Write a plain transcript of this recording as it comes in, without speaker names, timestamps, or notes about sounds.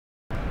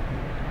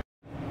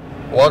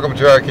Welcome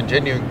to our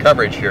continuing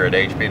coverage here at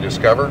HP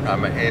Discover.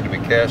 I'm Andy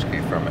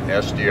McCaskey from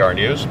SDR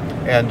News,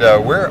 and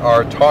we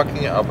are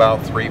talking about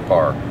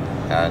 3PAR.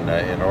 And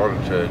in order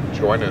to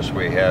join us,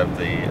 we have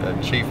the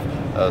Chief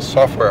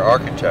Software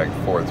Architect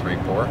for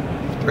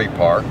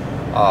 3PAR,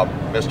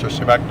 Mr.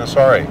 Siamak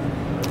Nazari.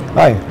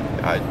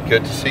 Hi.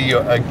 Good to see you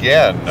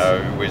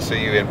again. We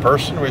see you in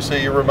person, we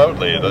see you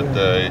remotely.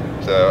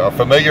 It's a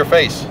familiar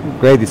face.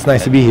 Great, it's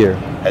nice to be here.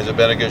 Has it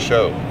been a good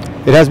show?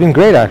 It has been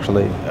great,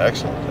 actually.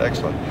 Excellent,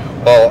 excellent.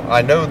 Well,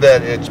 I know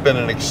that it's been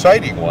an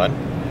exciting one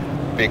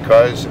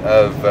because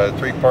of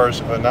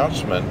 3PAR's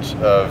announcement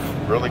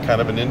of really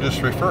kind of an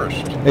industry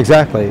first.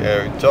 Exactly.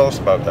 Tell us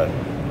about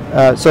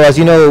that. So as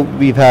you know,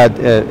 we've had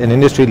an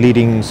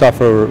industry-leading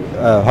software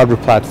hardware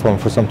platform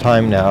for some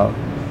time now.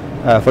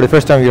 For the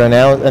first time we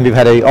announced, and we've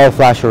had an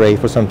all-flash array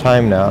for some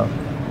time now.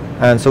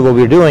 And so what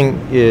we're doing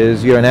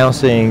is we're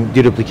announcing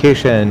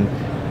deduplication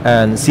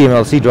and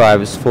CMLC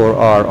drives for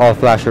our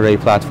all-flash array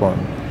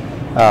platform.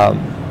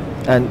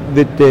 And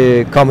with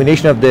the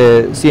combination of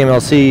the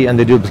CMLC and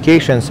the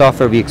deduplication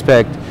software, we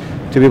expect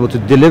to be able to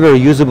deliver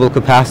usable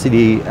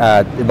capacity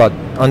at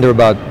under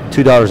about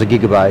 $2 a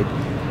gigabyte,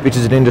 which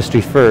is an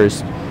industry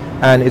first.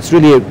 And it's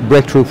really a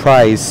breakthrough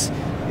price.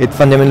 It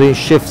fundamentally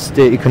shifts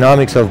the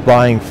economics of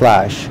buying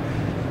flash,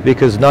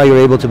 because now you're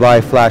able to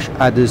buy flash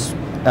at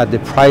the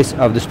price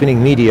of the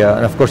spinning media,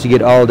 and of course you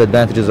get all the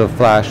advantages of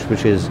flash,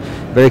 which is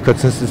very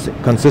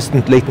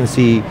consistent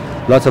latency,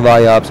 lots of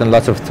IOPS, and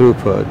lots of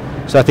throughput.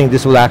 So I think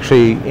this will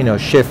actually,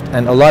 shift,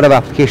 and a lot of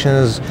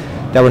applications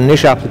that were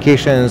niche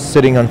applications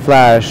sitting on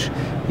flash,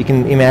 you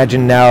can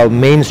imagine now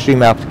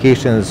mainstream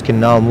applications can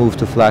now move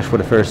to flash for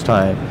the first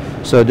time.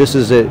 So this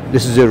is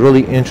a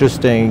really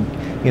interesting,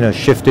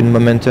 shift in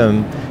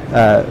momentum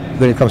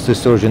when it comes to the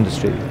storage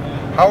industry.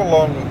 How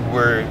long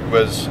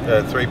was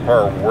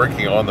 3PAR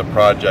working on the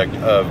project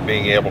of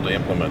being able to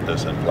implement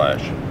this in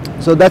Flash?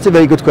 So that's a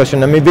very good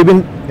question. I mean, we've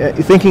been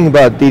thinking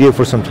about DDO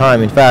for some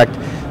time. In fact,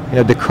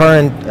 the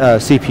current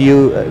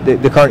CPU,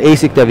 the current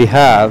ASIC that we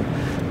have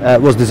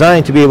was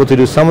designed to be able to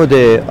do some of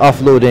the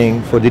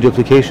offloading for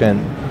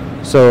deduplication.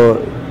 So,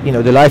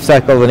 the life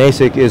cycle of an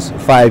ASIC is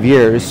 5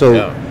 years.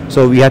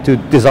 So we had to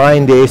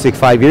design the ASIC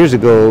 5 years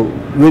ago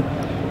with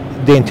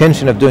the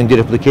intention of doing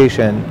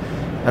deduplication.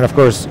 And of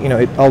course,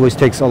 it always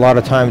takes a lot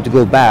of time to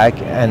go back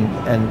and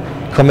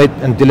commit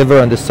and deliver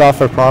on the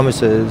software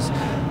promises.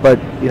 But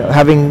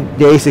having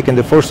the ASIC and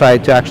the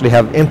foresight to actually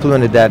have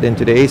implemented that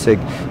into the ASIC,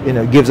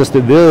 gives us the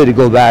ability to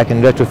go back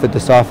and retrofit the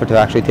software to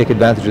actually take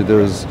advantage of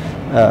those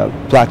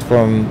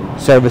platform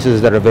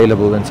services that are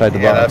available inside the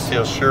box. And I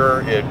feel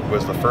sure it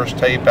was the first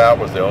tape out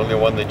was the only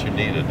one that you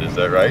needed. Is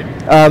that right?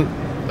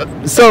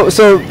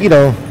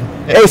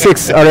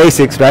 ASICs are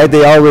ASICs, right?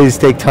 They always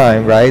take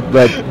time, right?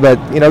 But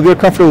we're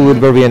comfortable with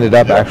where we ended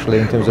up actually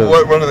in terms of.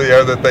 One of the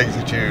other things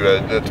that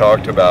you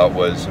talked about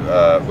was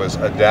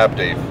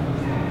adaptive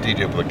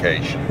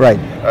deduplication. Right.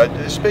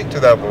 Speak to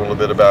that a little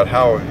bit about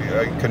how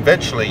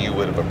conventionally you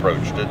would have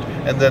approached it,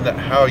 and then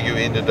how you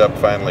ended up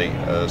finally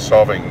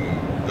solving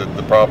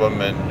the problem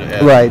and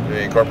right.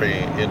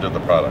 incorporating it into the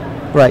product.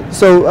 Right.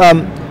 So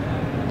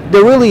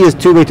there really is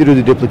two ways to do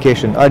the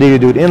duplication. Either you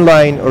do it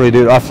inline or you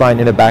do it offline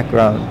in the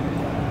background.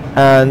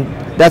 And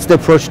that's the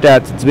approach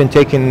that's been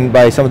taken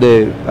by some of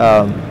the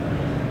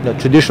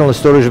traditional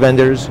storage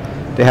vendors.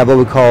 They have what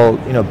we call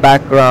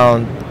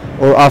background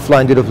or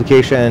offline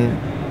deduplication,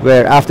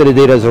 where after the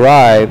data has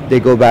arrived, they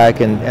go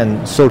back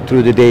and sort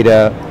through the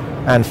data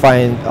and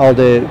find all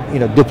the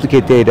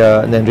duplicate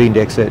data and then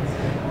reindex it.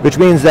 Which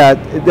means that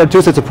there are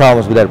two sets of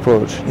problems with that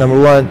approach. Number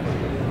one,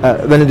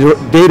 when the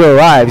data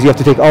arrives, you have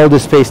to take all the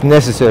space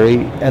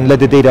necessary and let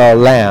the data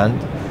land,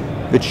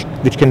 which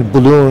can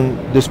balloon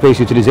the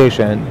space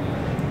utilization.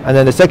 And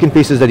then the second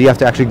piece is that you have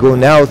to actually go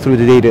now through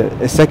the data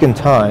a second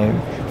time,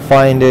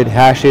 find it,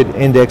 hash it,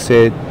 index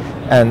it,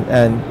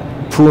 and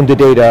prune the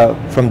data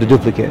from the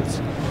duplicates,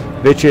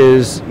 which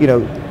is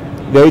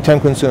very time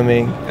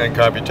consuming. And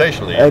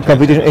computationally.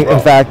 In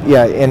fact,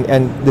 yeah,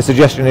 and the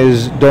suggestion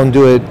is don't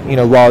do it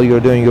while you're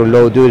doing your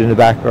load, do it in the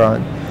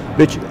background,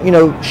 which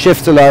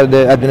shifts a lot of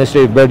the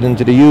administrative burden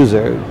to the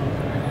user.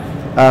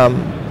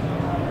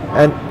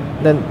 And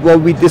then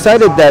we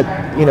decided that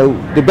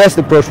the best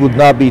approach would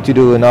not be to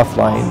do an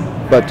offline,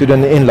 but to do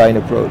an inline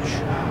approach.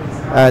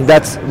 And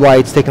that's why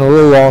it's taken a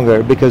little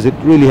longer, because it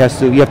really you have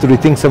to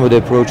rethink some of the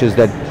approaches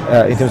that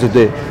in terms of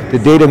the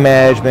data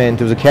management, in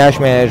terms of cache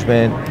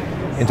management,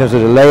 in terms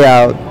of the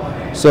layout.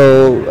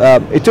 So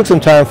it took some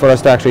time for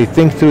us to actually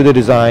think through the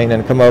design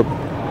and come up.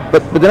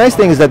 But the nice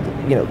thing is that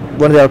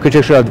one of the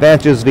architectural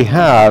advantages we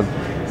have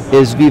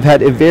is we've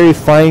had a very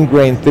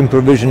fine-grained thin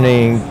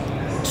provisioning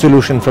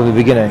solution from the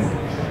beginning.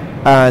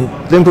 And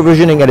thin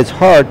provisioning at its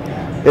heart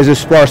is a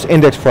sparse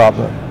index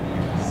problem.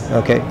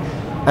 Okay,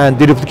 and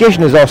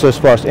deduplication is also a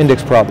sparse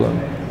index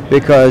problem,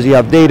 because you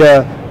have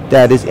data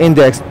that is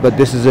indexed, but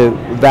this is a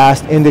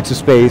vast index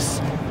space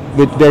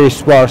with very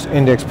sparse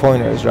index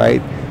pointers,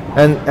 right?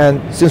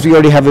 And since we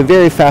already have a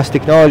very fast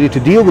technology to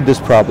deal with this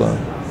problem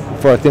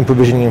for a thin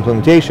provisioning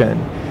implementation,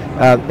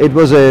 it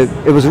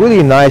was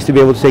really nice to be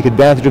able to take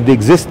advantage of the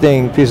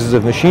existing pieces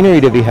of machinery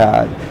that we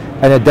had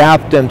and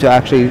adapt them to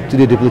actually to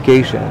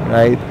deduplication,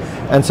 right?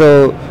 And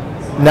so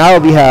now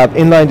we have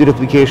inline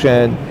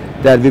deduplication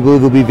that we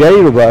believe will be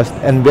very robust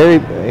and very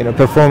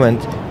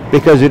performant,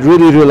 because it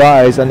really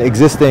relies on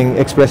existing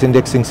express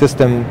indexing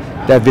system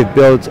that we've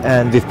built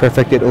and we've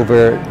perfected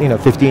over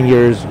 15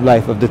 years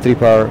life of the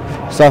 3-power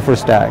software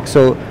stack.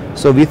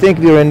 So we think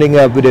we're ending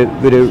up with a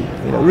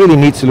really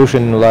neat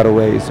solution in a lot of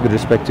ways with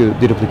respect to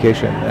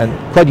deduplication,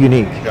 and quite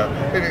unique. Yeah.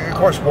 And of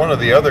course, one of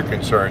the other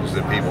concerns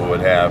that people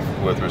would have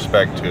with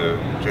respect to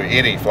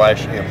any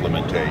flash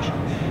implementation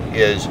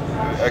is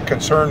a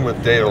concern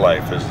with data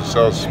life as the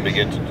cells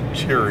begin to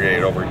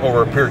deteriorate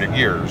over a period of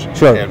years.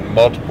 Sure. And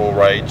multiple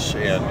writes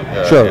and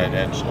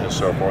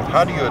so forth.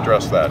 How do you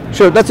address that?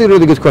 Sure, that's a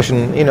really good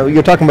question.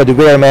 You're talking about the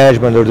wear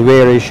management or the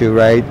wear issue,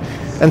 right?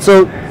 And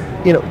so,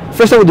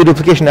 first of all, the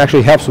deduplication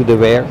actually helps with the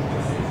wear,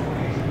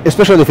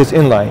 especially if it's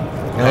inline,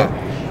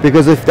 right?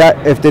 Because if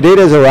the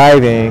data is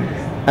arriving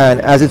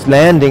and as it's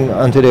landing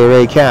onto the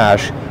array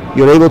cache,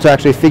 you're able to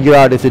actually figure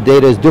out if the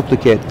data is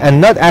duplicate and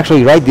not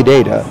actually write the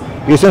data.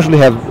 You essentially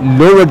have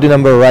lowered the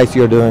number of writes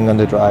you're doing on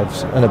the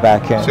drives on the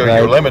back end. So right?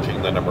 You're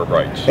limiting the number of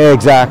writes.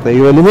 Exactly.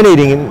 You're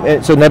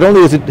eliminating, so not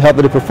only does it help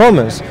with the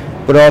performance,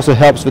 but it also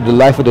helps with the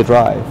life of the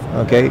drive,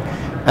 okay?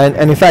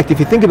 And in fact, if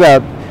you think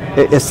about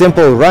a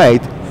simple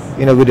write,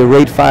 with a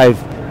RAID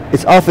 5,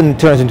 it often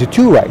turns into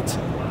 2 writes.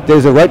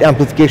 There's a write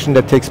amplification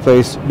that takes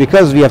place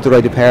because we have to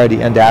write the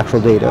parity and the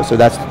actual data, so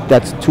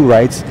that's 2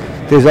 writes.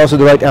 There's also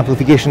the write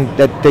amplification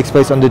that takes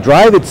place on the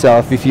drive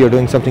itself if you're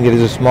doing something that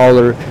is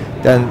smaller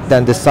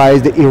than the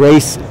size, the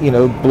erase,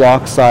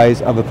 block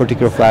size of a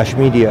particular flash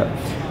media.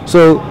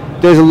 So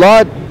there's a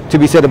lot to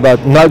be said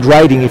about not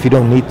writing if you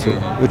don't need to,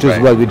 which is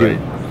what we do.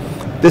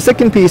 The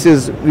second piece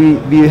is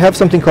we have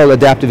something called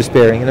adaptive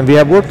sparing, and we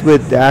have worked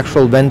with the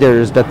actual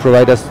vendors that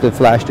provide us the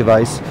flash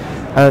device,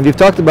 and we've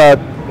talked about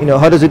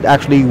how does it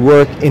actually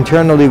work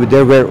internally with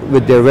their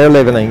wear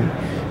leveling.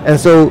 And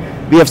so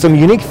we have some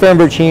unique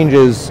firmware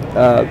changes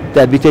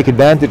that we take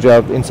advantage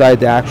of inside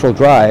the actual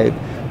drive,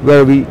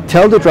 where we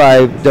tell the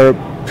drive there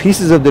are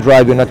pieces of the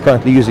drive we're not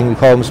currently using, we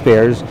call them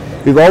spares.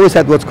 We've always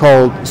had what's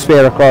called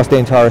spare across the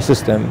entire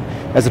system,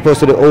 as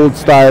opposed to the old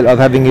style of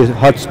having a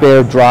hot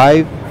spare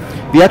drive.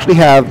 We actually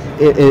have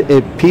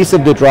a piece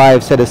of the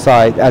drive set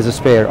aside as a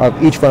spare,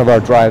 of each one of our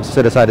drives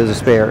set aside as a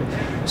spare.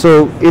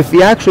 So if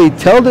we actually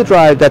tell the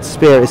drive that's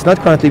spare, it's not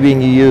currently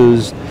being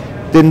used,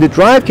 then the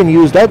drive can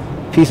use that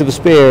piece of a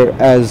spare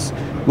as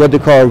what they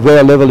call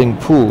wear leveling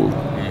pool.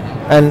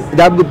 And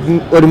that would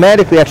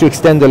automatically actually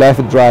extend the life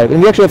of the drive.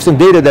 And we actually have some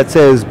data that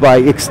says by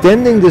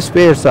extending the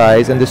spare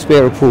size and the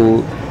spare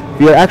pool,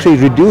 we are actually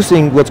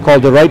reducing what's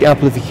called the write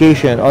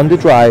amplification on the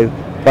drive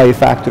by a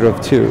factor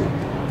of 2,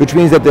 which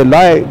means that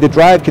the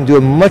drive can do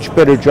a much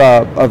better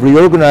job of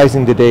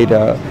reorganizing the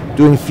data,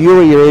 doing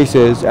fewer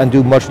erases, and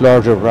do much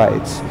larger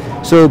writes.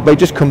 So by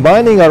just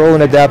combining our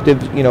own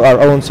adaptive, our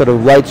own sort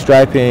of write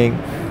striping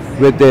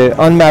with the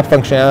unmapped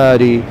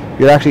functionality,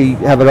 we actually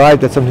have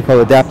arrived at something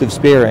called adaptive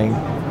sparing,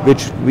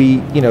 which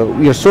we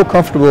are so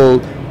comfortable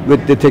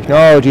with the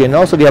technology, and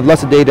also we have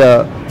lots of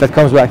data that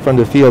comes back from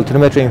the field,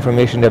 telemetry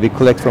information that we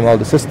collect from all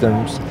the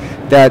systems.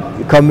 That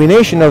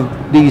combination of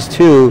these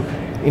two,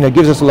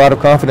 gives us a lot of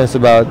confidence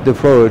about the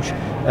approach,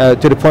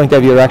 to the point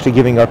that we are actually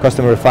giving our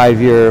customer a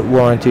 5-year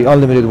warranty,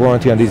 unlimited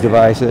warranty on these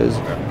devices,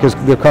 because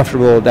we're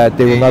comfortable that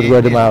they will not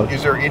wear them out.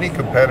 Is there any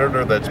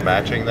competitor that's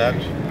matching that?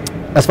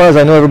 As far as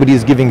I know, everybody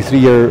is giving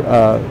 3-year.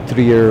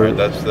 Right,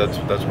 that's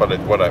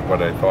what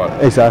I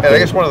thought. Exactly. And I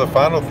guess one of the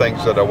final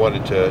things that I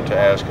wanted to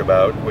ask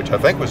about, which I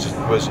think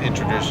was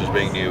introduced as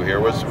being new here,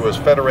 was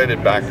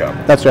federated backup.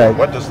 That's right.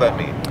 What does that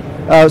mean?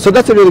 So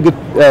that's a really good,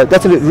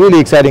 that's a really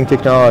exciting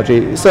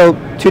technology. So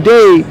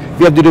today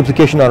we have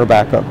deduplication on our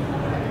backup,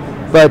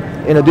 but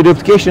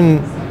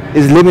deduplication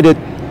is limited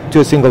to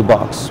a single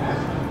box.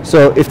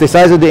 So if the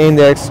size of the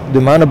index, the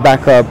amount of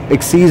backup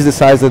exceeds the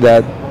size of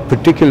that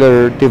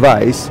particular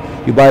device,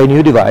 you buy a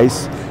new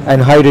device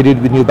and hide it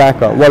with new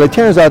backup. Well, it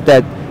turns out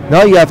that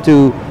now you have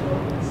to,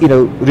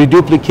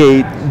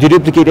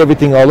 deduplicate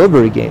everything all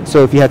over again.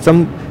 So if you had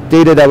some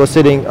data that was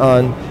sitting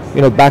on,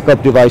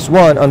 backup device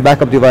 1, on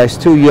backup device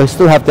 2, you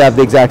still have to have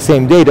the exact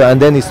same data, and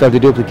then you start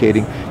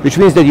deduplicating, which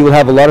means that you will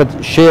have a lot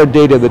of shared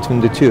data between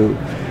the two.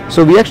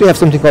 So we actually have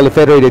something called a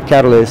federated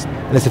catalyst,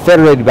 and it's a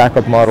federated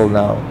backup model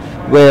now,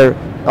 where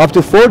up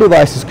to 4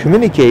 devices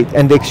communicate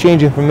and they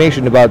exchange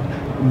information about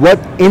what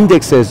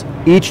indexes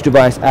each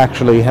device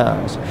actually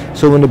has.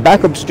 So when the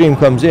backup stream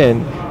comes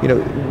in,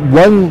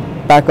 one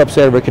backup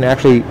server can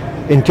actually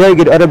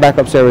interrogate other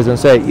backup servers and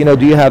say,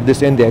 do you have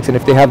this index? And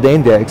if they have the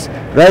index,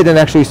 rather than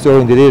actually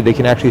storing the data, they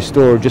can actually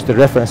store just the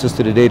references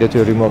to the data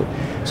to a remote.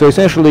 So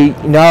essentially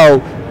now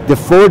the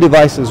 4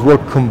 devices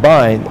work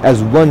combined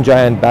as one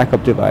giant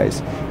backup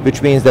device,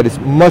 which means that it's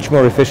much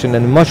more efficient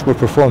and much more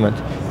performant,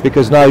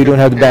 because now you don't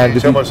have the bandwidth.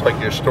 It's almost like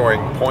you're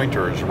storing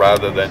pointers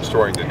rather than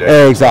storing the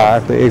data.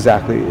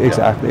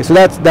 Exactly. So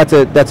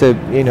that's a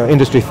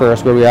industry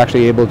first, where we're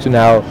actually able to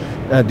now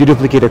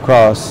deduplicate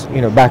across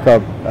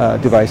backup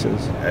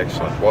devices.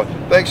 Excellent. Well,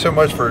 thanks so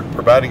much for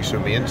providing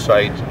some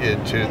insight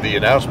into the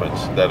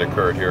announcements that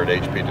occurred here at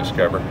HP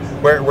Discover.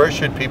 Where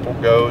should people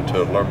go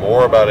to learn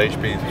more about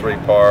HP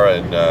 3PAR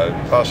and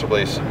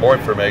possibly some more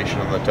information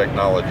on the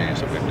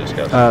technologies that we've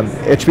discussed?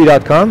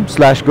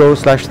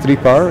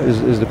 hp.com/go/3par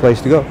is the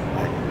place to go.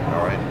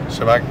 All right.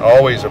 Siamak,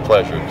 always a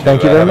pleasure to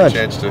Thank you very have much. a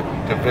chance to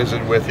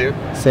visit with you.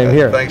 Same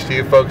here. Thanks to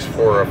you folks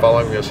for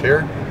following us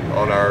here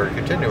on our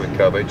continuing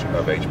coverage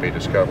of HP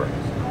Discover.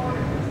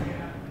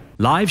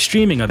 Live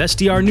streaming of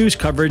SDR news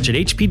coverage at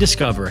HP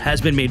Discover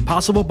has been made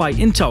possible by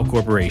Intel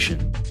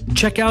Corporation.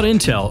 Check out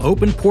Intel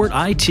OpenPort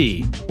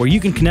IT, where you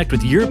can connect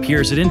with your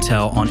peers at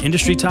Intel on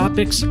industry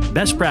topics,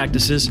 best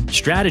practices,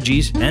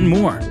 strategies, and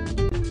more.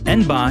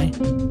 And by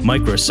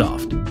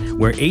Microsoft,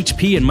 where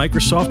HP and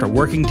Microsoft are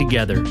working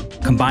together,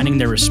 combining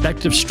their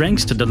respective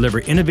strengths to deliver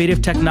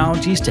innovative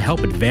technologies to help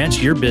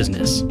advance your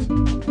business.